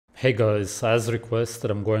Hey guys, as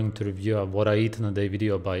requested, I'm going to review a What I Eat in a Day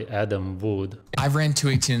video by Adam Wood. I've ran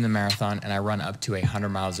 218 in the marathon and I run up to 100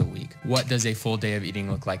 miles a week. What does a full day of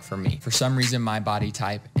eating look like for me? For some reason, my body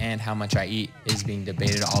type and how much I eat is being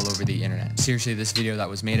debated all over the internet. Seriously, this video that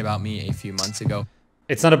was made about me a few months ago.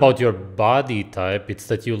 It's not about your body type, it's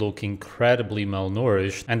that you look incredibly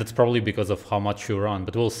malnourished, and it's probably because of how much you run,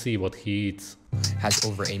 but we'll see what he eats. Has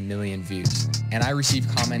over 1 million views. And I receive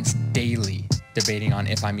comments daily debating on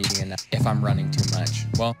if I'm eating enough, if I'm running too much.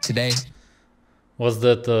 Well, today... Was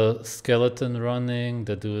that a skeleton running?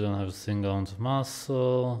 That dude don't have a single ounce of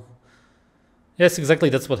muscle? Yes, exactly,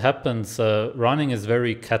 that's what happens. Running is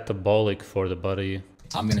very catabolic for the body.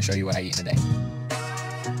 I'm gonna show you what I eat in a day.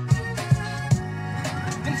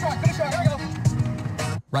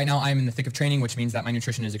 Right now, I'm in the thick of training, which means that my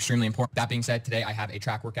nutrition is extremely important. That being said, today I have a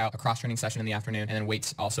track workout, a cross-training session in the afternoon, and then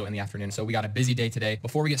weights also in the afternoon. So we got a busy day today.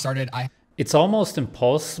 Before we get started, It's almost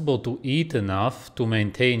impossible to eat enough to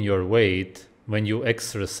maintain your weight when you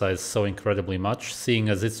exercise so incredibly much, seeing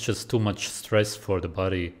as it's just too much stress for the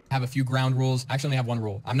body. have a few ground rules. I actually only have one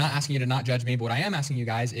rule. I'm not asking you to not judge me, but what I am asking you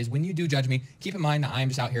guys is when you do judge me, keep in mind that I'm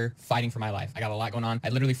just out here fighting for my life. I got a lot going on. I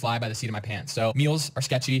literally fly by the seat of my pants. So meals are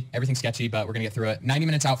sketchy, everything's sketchy, but we're gonna get through it. 90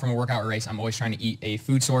 minutes out from a workout or race, I'm always trying to eat a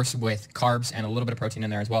food source with carbs and a little bit of protein in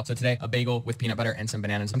there as well. So today, a bagel with peanut butter and some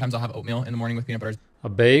bananas. Sometimes I'll have oatmeal in the morning with peanut butter. A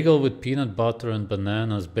bagel with peanut butter and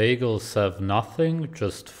bananas. Bagels have nothing,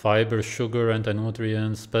 just fiber, sugar,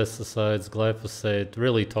 anti-nutrients, pesticides, glyphosate,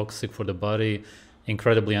 really toxic for the body,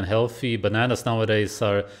 incredibly unhealthy. Bananas nowadays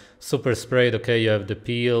are super sprayed. Okay, you have the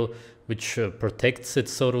peel, which protects it,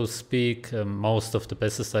 so to speak. Most of the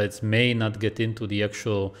pesticides may not get into the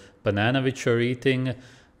actual banana which you're eating.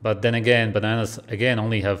 But then again, bananas, again,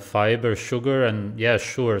 only have fiber, sugar, and yeah,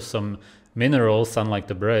 sure, some minerals, unlike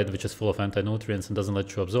the bread, which is full of anti-nutrients and doesn't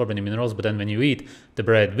let you absorb any minerals. But then when you eat the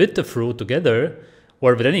bread with the fruit together,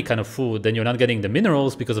 or with any kind of food, then you're not getting the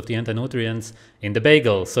minerals because of the anti-nutrients in the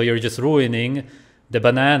bagel. So you're just ruining the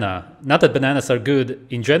banana. Not that bananas are good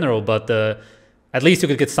in general, but at least you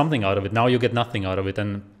could get something out of it. Now you get nothing out of it.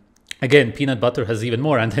 And again, peanut butter has even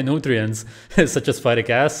more anti-nutrients, such as phytic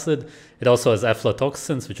acid. It also has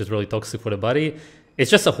aflatoxins, which is really toxic for the body. It's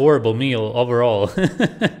just a horrible meal overall.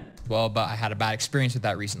 Well, but I had a bad experience with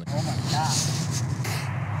that recently. Oh my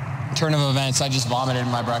God. Turn of events, I just vomited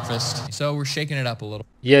my breakfast. So we're shaking it up a little.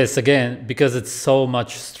 Yes, again, because it's so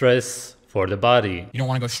much stress for the body. You don't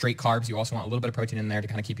want to go straight carbs. You also want a little bit of protein in there to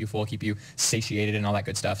kind of keep you full, keep you satiated and all that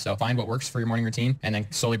good stuff. So find what works for your morning routine and then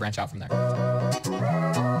slowly branch out from there.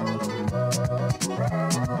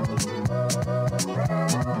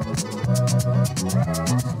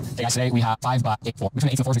 Hey guys, today we have 5 by 8 4.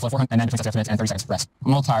 Between 8 and 4, we flow 400 and then between 6 minutes and 30 seconds rest.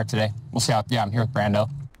 I'm a little tired today. We'll see how, yeah, I'm here with Brando.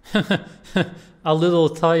 A little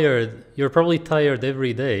tired. You're probably tired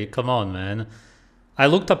every day. Come on, man. I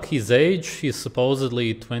looked up his age. He's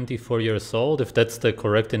supposedly 24 years old, if that's the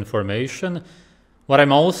correct information. What I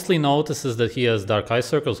mostly notice is that he has dark eye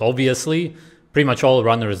circles. Obviously, pretty much all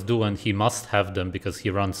runners do, and he must have them because he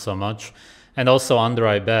runs so much. And also under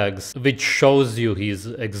eye bags, which shows you his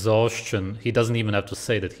exhaustion. He doesn't even have to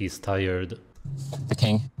say that he's tired. The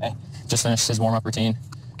king, hey, just finished his warm-up routine.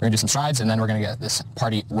 We're gonna do some strides and then we're gonna get this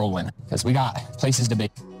party rolling because we got places to be.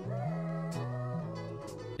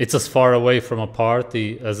 It's as far away from a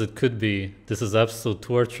party as it could be. This is absolute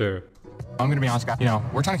torture. I'm gonna be honest, guys. You know,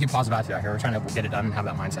 we're trying to keep positive attitude out here. We're trying to get it done and have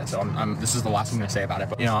that mindset. So this is the last thing I'm gonna say about it.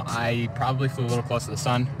 But you know, I probably flew a little close to the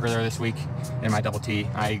sun earlier this week in my double T.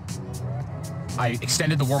 I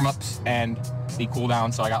extended the warm-ups and the cool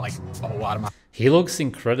down, so I got like a whole lot of my... He looks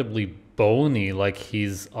incredibly bony, like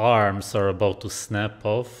his arms are about to snap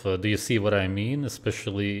off. Do you see what I mean?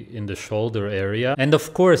 Especially in the shoulder area. And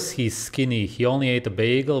of course he's skinny. He only ate a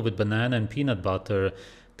bagel with banana and peanut butter.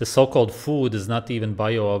 The so-called food is not even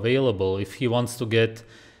bioavailable. If he wants to get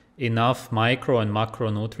enough micro and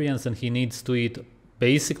macronutrients, then he needs to eat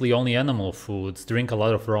basically only animal foods. Drink a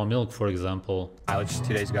lot of raw milk, for example. Mileage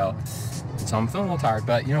 2 days ago. So I'm feeling a little tired,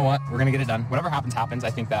 but you know what? We're gonna get it done. Whatever happens, happens. I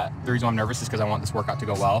think that the reason why I'm nervous is because I want this workout to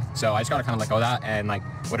go well. So I just gotta kind of let go of that, and like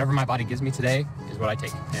whatever my body gives me today is what I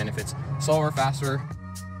take. And if it's slower, faster,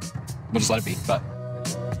 we'll just let it be. But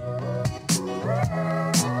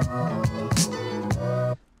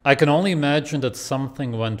I can only imagine that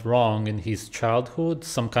something went wrong in his childhood,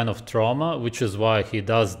 some kind of trauma, which is why he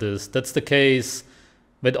does this. That's the case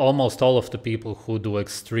with almost all of the people who do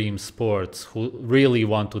extreme sports, who really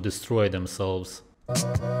want to destroy themselves.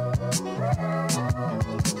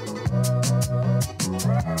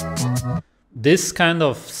 This kind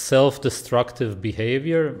of self-destructive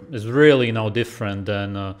behavior is really no different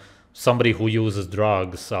than somebody who uses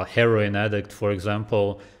drugs. A heroin addict, for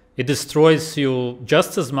example, It destroys you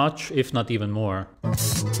just as much, if not even more.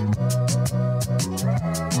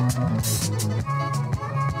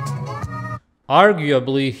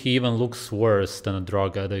 Arguably, he even looks worse than a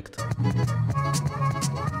drug addict.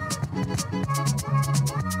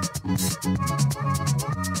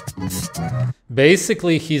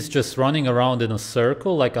 Basically, he's just running around in a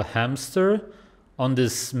circle like a hamster on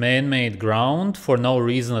this man-made ground for no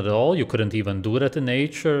reason at all. You couldn't even do that in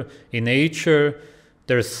nature. In nature,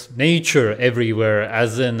 there's nature everywhere,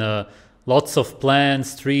 as in lots of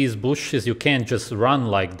plants, trees, bushes. You can't just run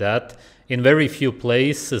like that. In very few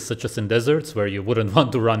places, such as in deserts, where you wouldn't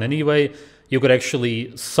want to run anyway, you could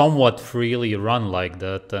actually somewhat freely run like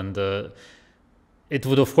that. And it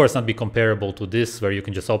would, of course, not be comparable to this, where you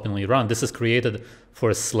can just openly run. This is created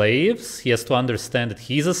for slaves. He has to understand that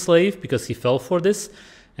he's a slave because he fell for this.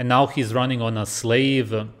 And now he's running on a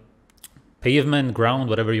slave pavement, ground,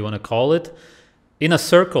 whatever you want to call it, in a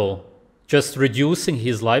circle, just reducing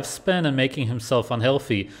his lifespan and making himself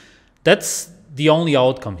unhealthy. That's the only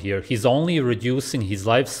outcome here. He's only reducing his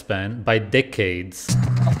lifespan by decades.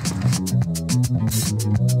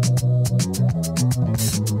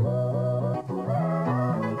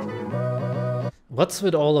 What's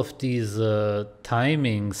with all of these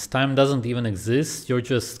timings? Time doesn't even exist. You're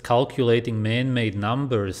just calculating man-made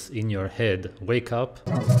numbers in your head. Wake up.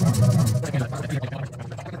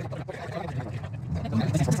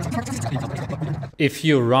 If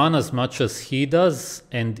you run as much as he does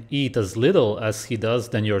and eat as little as he does,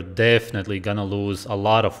 then you're definitely gonna lose a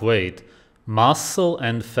lot of weight. Muscle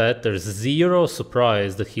and fat, there's zero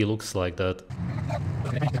surprise that he looks like that.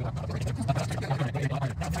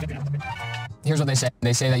 Here's what they say.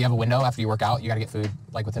 They say that you have a window after you work out. You got to get food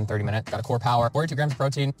like within 30 minutes. Got a core power, 42 grams of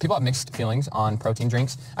protein. People have mixed feelings on protein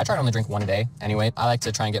drinks. I try to only drink one a day anyway. I like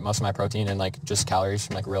to try and get most of my protein and like just calories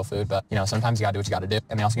from like real food. But you know, sometimes you got to do what you got to do.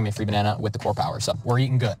 And they also give me a free banana with the core power. So we're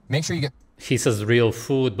eating good. Make sure you get... He says real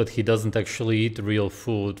food, but he doesn't actually eat real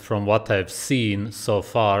food from what I've seen so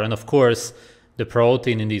far. And of course, the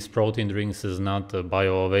protein in these protein drinks is not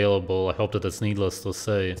bioavailable. I hope that that's needless to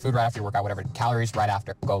say. Food right after your workout, whatever. Calories right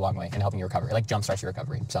after go a long way in helping you recover. It like jumpstarts your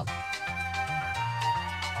recovery. So.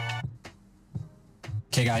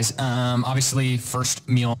 Okay, guys. Obviously, first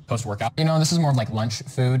meal post-workout. You know, this is more of like lunch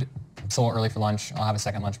food. It's a little early for lunch. I'll have a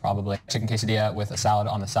second lunch probably. Chicken quesadilla with a salad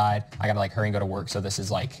on the side. I gotta like hurry and go to work, so this is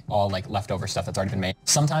like all like leftover stuff that's already been made.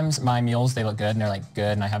 Sometimes my meals, they look good and they're like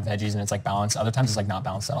good and I have veggies and it's like balanced. Other times it's like not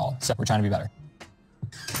balanced at all. So we're trying to be better.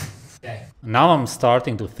 Okay. Now I'm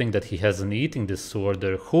starting to think that he has an eating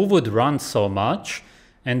disorder. Who would run so much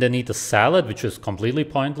and then eat a salad, which is completely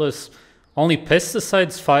pointless? Only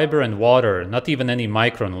pesticides, fiber and water, not even any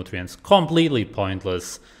micronutrients. Completely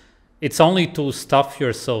pointless. It's only to stuff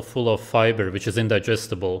yourself full of fiber, which is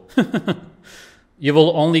indigestible. You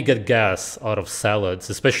will only get gas out of salads,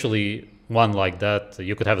 especially one like that.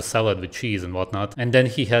 You could have a salad with cheese and whatnot. And then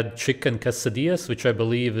he had chicken quesadillas, which I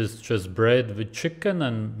believe is just bread with chicken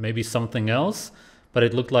and maybe something else. But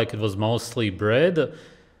it looked like it was mostly bread.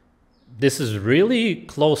 This is really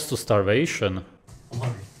close to starvation. I'm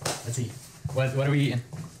hungry. Let's eat. What are we eating?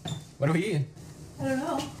 What are we eating? I don't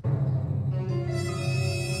know.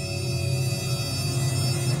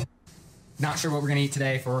 Not sure what we're gonna eat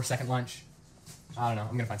today for second lunch. I don't know.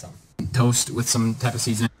 I'm gonna find something. Toast with some type of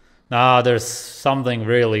seasoning. Nah, there's something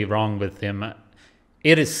really wrong with him.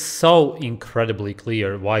 It is so incredibly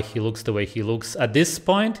clear why he looks the way he looks. At this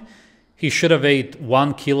point, he should have ate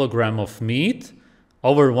 1 kilogram of meat,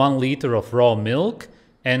 over 1 liter of raw milk,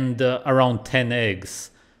 and around 10 eggs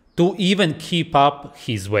to even keep up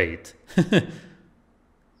his weight.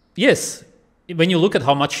 Yes, when you look at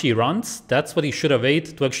how much he runs, that's what he should have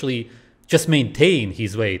ate to actually just maintain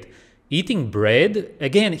his weight. Eating bread,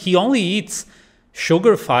 again, he only eats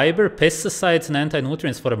sugar, fiber, pesticides, and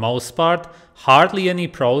anti-nutrients for the most part. Hardly any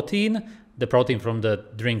protein. The protein from the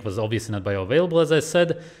drink was obviously not bioavailable, as I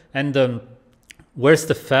said. And where's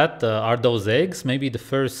the fat? Are those eggs? Maybe the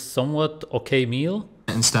first somewhat okay meal?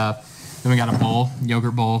 And stuff. Then we got a bowl,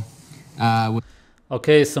 yogurt bowl.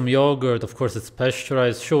 Okay, some yogurt. Of course, it's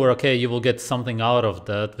pasteurized. Sure, okay, you will get something out of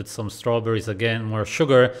that with some strawberries, again, more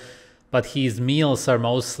sugar. But his meals are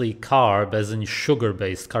mostly carb, as in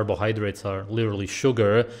sugar-based. Carbohydrates are literally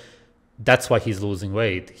sugar. That's why he's losing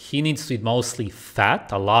weight. He needs to eat mostly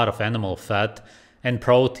fat, a lot of animal fat, and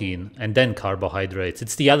protein, and then carbohydrates.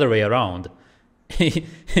 It's the other way around.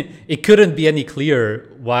 It couldn't be any clearer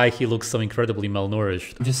why he looks so incredibly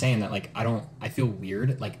malnourished. I'm just saying that, like, I feel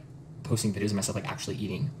weird, like, posting videos of myself, like, actually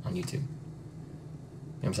eating on YouTube. You know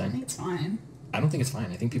what I'm saying? I think it's fine. I don't think it's fine.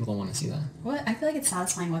 I think people don't want to see that. What? I feel like it's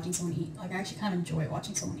satisfying watching someone eat. Like, I actually kind of enjoy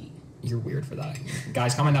watching someone eat. You're weird for that.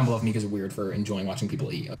 Guys, comment down below if Mika's weird for enjoying watching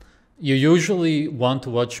people eat. You usually want to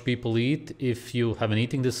watch people eat if you have an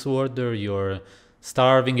eating disorder, you're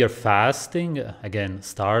starving, you're fasting, again,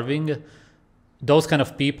 starving. Those kind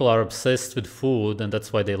of people are obsessed with food, and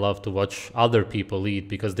that's why they love to watch other people eat,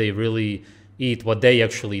 because they really eat what they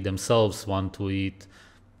actually themselves want to eat.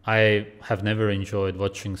 I have never enjoyed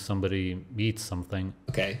watching somebody eat something.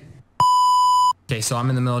 Okay, so I'm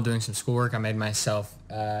in the middle of doing some schoolwork. I made myself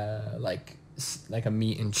like a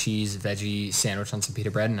meat and cheese veggie sandwich on some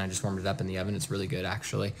pita bread, and I just warmed it up in the oven. It's really good,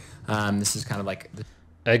 actually. This is kind of like...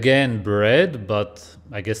 Again, bread, but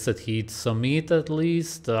I guess that he eats some meat at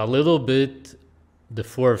least. A little bit the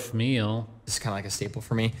fourth meal. This is kind of like a staple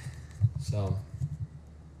for me, so...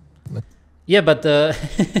 Yeah, but...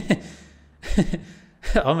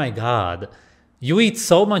 oh my god. You eat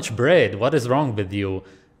so much bread. What is wrong with you?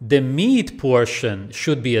 The meat portion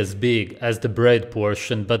should be as big as the bread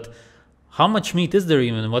portion, but how much meat is there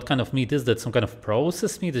even? What kind of meat is that? Some kind of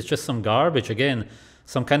processed meat? It's just some garbage. Again,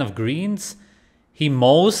 some kind of greens. He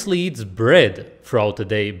mostly eats bread throughout the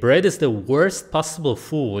day. Bread is the worst possible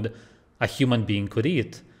food a human being could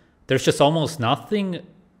eat. There's just almost nothing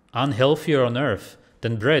unhealthier on earth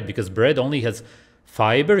than bread, because bread only has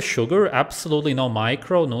fiber, sugar, absolutely no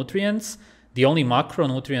micronutrients. The only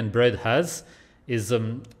macronutrient bread has is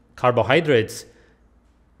carbohydrates.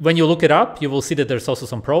 When you look it up, you will see that there's also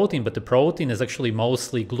some protein, but the protein is actually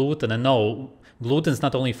mostly gluten. And no, gluten is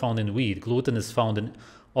not only found in wheat. Gluten is found in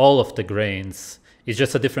all of the grains. It's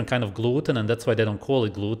just a different kind of gluten, and that's why they don't call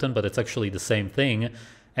it gluten, but it's actually the same thing.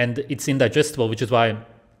 And it's indigestible, which is why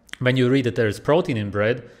when you read that there's protein in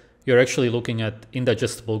bread, you're actually looking at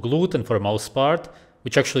indigestible gluten for the most part,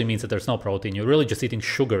 which actually means that there's no protein. You're really just eating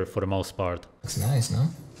sugar for the most part. Looks nice, no?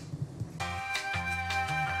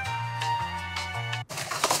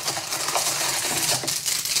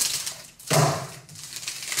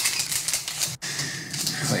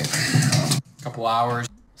 Couple hours.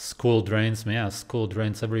 School drains me. Yeah, school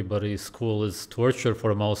drains everybody. School is torture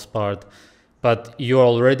for the most part. But you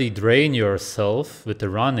already drain yourself with the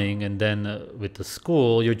running, and then with the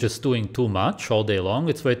school, you're just doing too much all day long.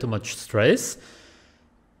 It's way too much stress.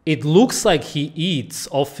 It looks like he eats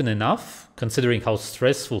often enough, considering how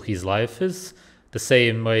stressful his life is. The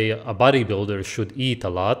same way a bodybuilder should eat a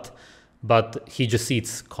lot, but he just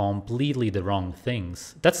eats completely the wrong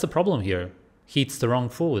things. That's the problem here. He eats the wrong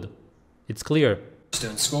food. It's clear. Just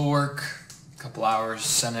doing schoolwork, a couple hours,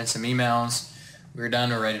 sending some emails. We're done,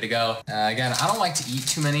 we're ready to go. Again, I don't like to eat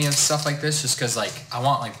too many of stuff like this just because like I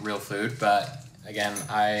want like real food, but again,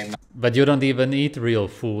 I'm... But you don't even eat real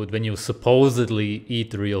food when you supposedly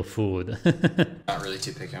eat real food. not really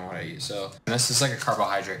too picky on what I eat, so... And this is like a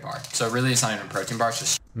carbohydrate bar, so really it's not even a protein bar, it's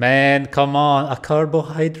just... Man, come on, a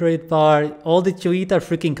carbohydrate bar. All that you eat are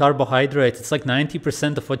freaking carbohydrates. It's like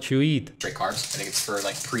 90% of what you eat. Straight carbs. I think it's for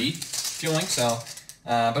like pre-fueling, so...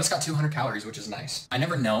 but it's got 200 calories, which is nice. I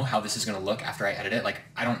never know how this is going to look after I edit it. Like,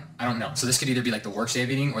 I don't know. So this could either be like the worst day of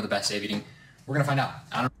eating or the best day of eating. We're going to find out.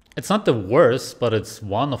 I don't... It's not the worst, but it's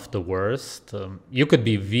one of the worst. You could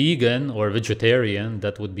be vegan or vegetarian.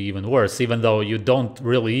 That would be even worse. Even though you don't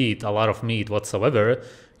really eat a lot of meat whatsoever,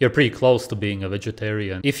 you're pretty close to being a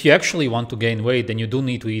vegetarian. If you actually want to gain weight, then you do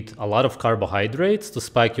need to eat a lot of carbohydrates to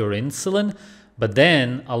spike your insulin. But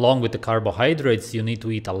then, along with the carbohydrates, you need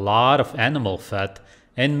to eat a lot of animal fat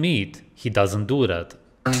and meat. He doesn't do that.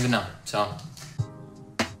 I don't even know, so...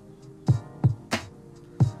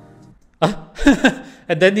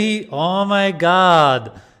 And then he, oh my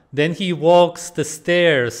god, then he walks the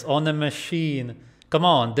stairs on a machine. Come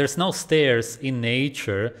on, there's no stairs in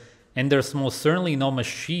nature, and there's most certainly no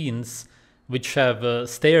machines which have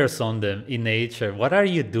stairs on them in nature. What are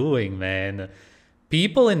you doing, man?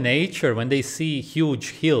 People in nature, when they see huge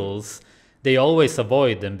hills, they always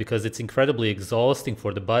avoid them because it's incredibly exhausting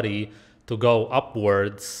for the body to go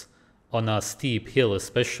upwards on a steep hill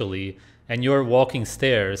especially. And you're walking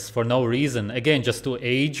stairs for no reason. Again, just to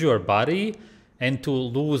age your body and to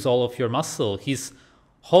lose all of your muscle. His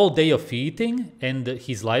whole day of eating and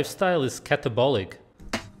his lifestyle is catabolic.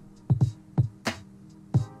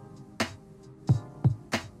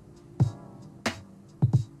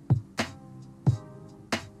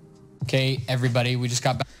 Okay, everybody, we just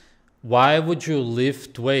got back. Why would you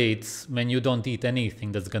lift weights when you don't eat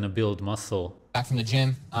anything that's gonna build muscle? Back from the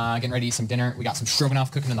gym, getting ready to eat some dinner. We got some stroganoff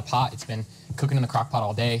cooking in the pot. It's been cooking in the crock pot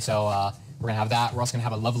all day, so we're gonna have that. We're also gonna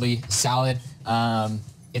have a lovely salad.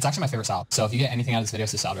 It's actually my favorite salad. So if you get anything out of this video,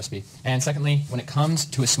 it's a salad recipe. And secondly, when it comes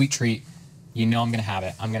to a sweet treat, you know I'm gonna have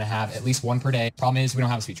it. I'm gonna have at least one per day. Problem is, we don't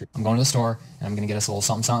have a sweet treat. I'm going to the store and I'm gonna get us a little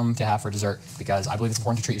something something to have for dessert because I believe it's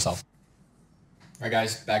important to treat yourself. Alright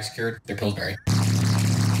guys, bag secured. They're Pillsbury.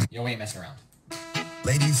 You know, we ain't messing around.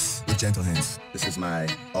 Ladies with gentle hands. This is my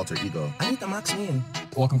alter ego. I need the max in.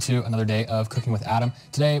 Welcome to another day of Cooking with Adam.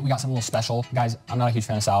 Today we got something a little special. Guys, I'm not a huge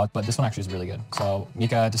fan of salad, but this one actually is really good. So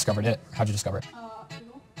Mika discovered it. How'd you discover it?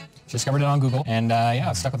 Google. She discovered it on Google, and yeah,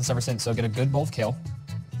 I've stuck with this ever since. So get a good bowl of kale.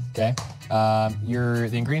 Okay. The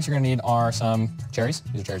ingredients you're gonna need are some cherries.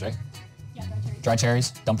 These are cherries, right? Yeah, dry cherry. Dried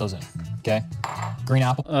cherries. Dump those in. Okay. Green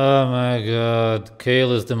apple. Oh my god,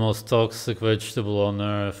 kale is the most toxic vegetable on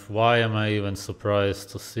earth. Why am I even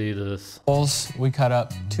surprised to see this? Apples. We cut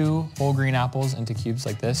up 2 whole green apples into cubes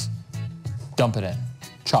like this. Dump it in.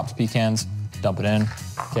 Chopped pecans. Dump it in.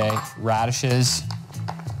 Okay. Radishes.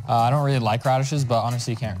 I don't really like radishes, but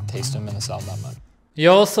honestly, you can't taste them in the salad that much.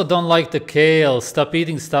 You also don't like the kale. Stop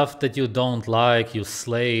eating stuff that you don't like, you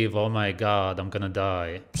slave. Oh my god, I'm gonna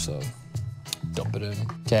die. So, dump it in.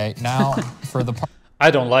 Okay, now for the I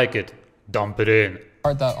don't like it. Dump it in.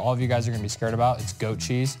 part that all of you guys are gonna be scared about, it's goat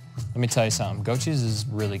cheese. Let me tell you something, goat cheese is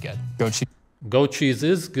really good. Goat cheese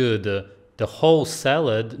is good. The whole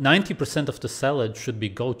salad, 90% of the salad should be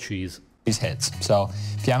goat cheese. Cheese hits. So,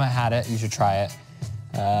 if you haven't had it, you should try it.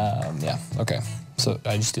 Yeah, okay. So,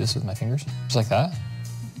 I just do this with my fingers, just like that.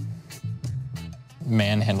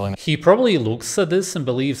 Manhandling. He probably looks at this and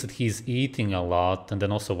believes that he's eating a lot and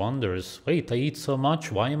then also wonders, wait, I eat so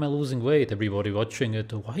much, why am I losing weight? Everybody watching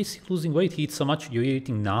it, why is he losing weight? He eats so much, you're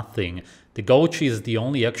eating nothing. The goat cheese is the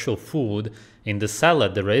only actual food in the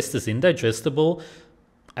salad, the rest is indigestible.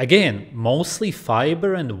 Again, mostly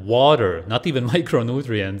fiber and water, not even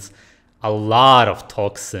micronutrients. A lot of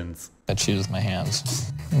toxins. I cheese with my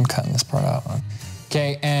hands. I'm cutting this part out.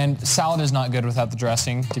 Okay, and salad is not good without the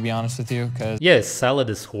dressing, to be honest with you, because... Yes, salad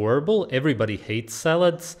is horrible. Everybody hates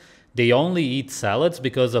salads. They only eat salads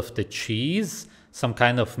because of the cheese, some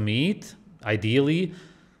kind of meat, ideally,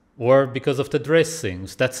 or because of the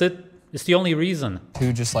dressings. That's it. It's the only reason.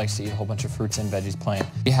 Who just likes to eat a whole bunch of fruits and veggies plain?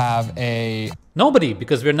 We have a... Nobody,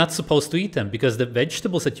 because we're not supposed to eat them, because the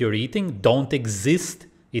vegetables that you're eating don't exist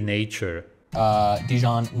in nature.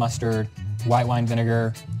 Dijon mustard, white wine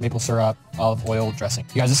vinegar, maple syrup, olive oil dressing.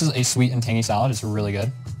 You guys, this is a sweet and tangy salad. It's really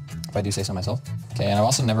good, if I do say so myself. Okay, and I've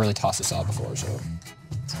also never really tossed a salad before, so...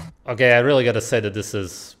 Okay, I really gotta say that this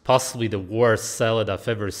is possibly the worst salad I've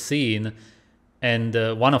ever seen. And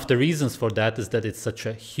one of the reasons for that is that it's such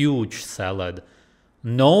a huge salad.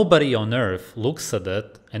 Nobody on earth looks at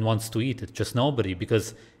it and wants to eat it, just nobody,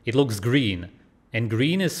 because it looks green. And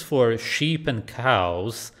green is for sheep and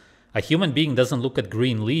cows. A human being doesn't look at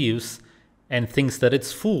green leaves and thinks that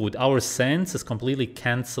it's food. Our senses completely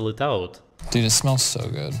cancel it out. Dude, it smells so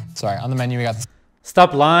good. Sorry, on the menu we got the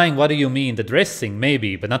Stop lying, what do you mean? The dressing,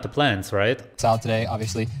 maybe, but not the plants, right? salad today,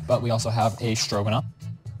 obviously, but we also have a stroganoff.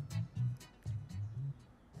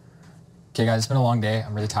 Okay guys, it's been a long day.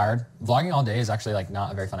 I'm really tired. Vlogging all day is actually like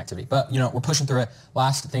not a very fun activity, but you know, we're pushing through it.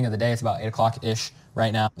 Last thing of the day, it's about 8 o'clock-ish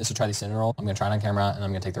right now. This will try the cinnamon roll. I'm gonna try it on camera and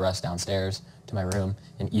I'm gonna take the rest downstairs to my room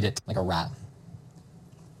and eat it like a rat.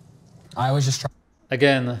 I always just try.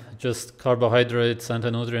 Again, just carbohydrates,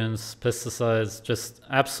 anti-nutrients, pesticides, just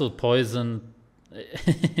absolute poison.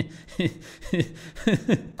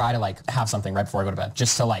 Try to like have something right before I go to bed,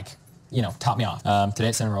 just to like, you know, top me off. Today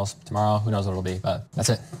it's cinnamon rolls. Tomorrow, who knows what it'll be, but that's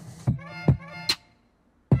it.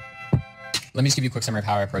 Let me just give you a quick summary of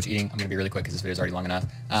how I approach eating. I'm gonna be really quick because this video is already long enough.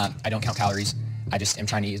 I don't count calories. I just am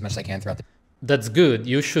trying to eat as much as I can throughout the... That's good.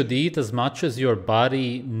 You should eat as much as your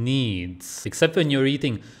body needs, except when you're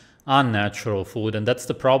eating unnatural food, and that's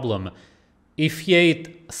the problem. If he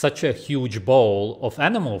ate such a huge bowl of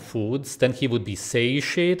animal foods, then he would be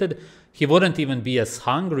satiated. He wouldn't even be as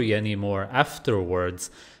hungry anymore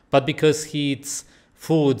afterwards. But because he eats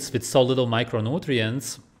foods with so little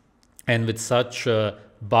micronutrients and with such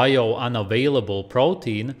bio-unavailable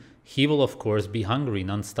protein, he will of course be hungry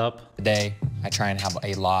non-stop. Today, I try and have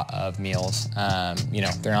a lot of meals. You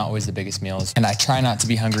know, they're not always the biggest meals. And I try not to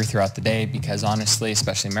be hungry throughout the day because honestly,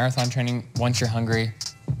 especially marathon training, once you're hungry,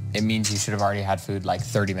 it means you should have already had food like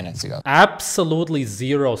 30 minutes ago. Absolutely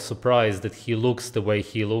zero surprise that he looks the way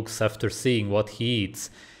he looks after seeing what he eats.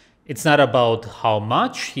 It's not about how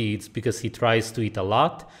much he eats because he tries to eat a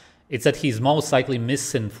lot. It's that he's most likely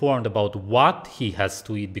misinformed about what he has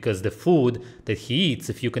to eat because the food that he eats,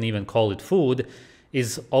 if you can even call it food,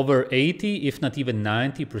 is over 80, if not even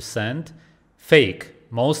 90% fake.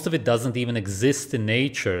 Most of it doesn't even exist in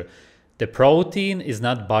nature. The protein is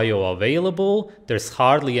not bioavailable. There's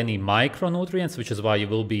hardly any micronutrients, which is why you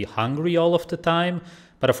will be hungry all of the time.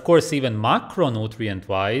 But of course, even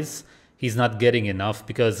macronutrient-wise, he's not getting enough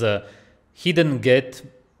because he didn't get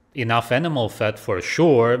enough animal fat for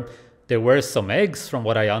sure. There were some eggs from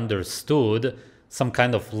what I understood. some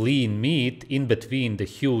kind of lean meat in between the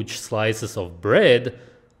huge slices of bread,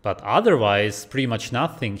 but otherwise pretty much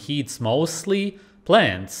nothing. He eats mostly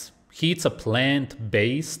plants. He eats a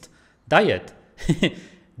plant-based diet.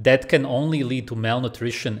 That can only lead to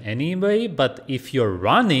malnutrition anyway, but if you're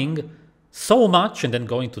running so much and then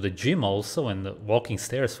going to the gym also and walking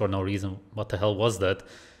stairs for no reason, what the hell was that?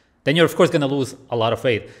 Then you're of course going to lose a lot of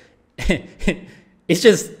weight. It's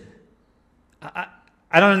just,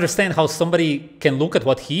 I don't understand how somebody can look at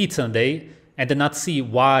what he eats in a day and then not see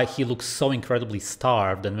why he looks so incredibly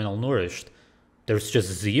starved and malnourished. There's just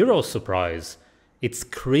zero surprise. It's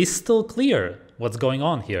crystal clear what's going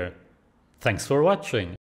on here. Thanks for watching.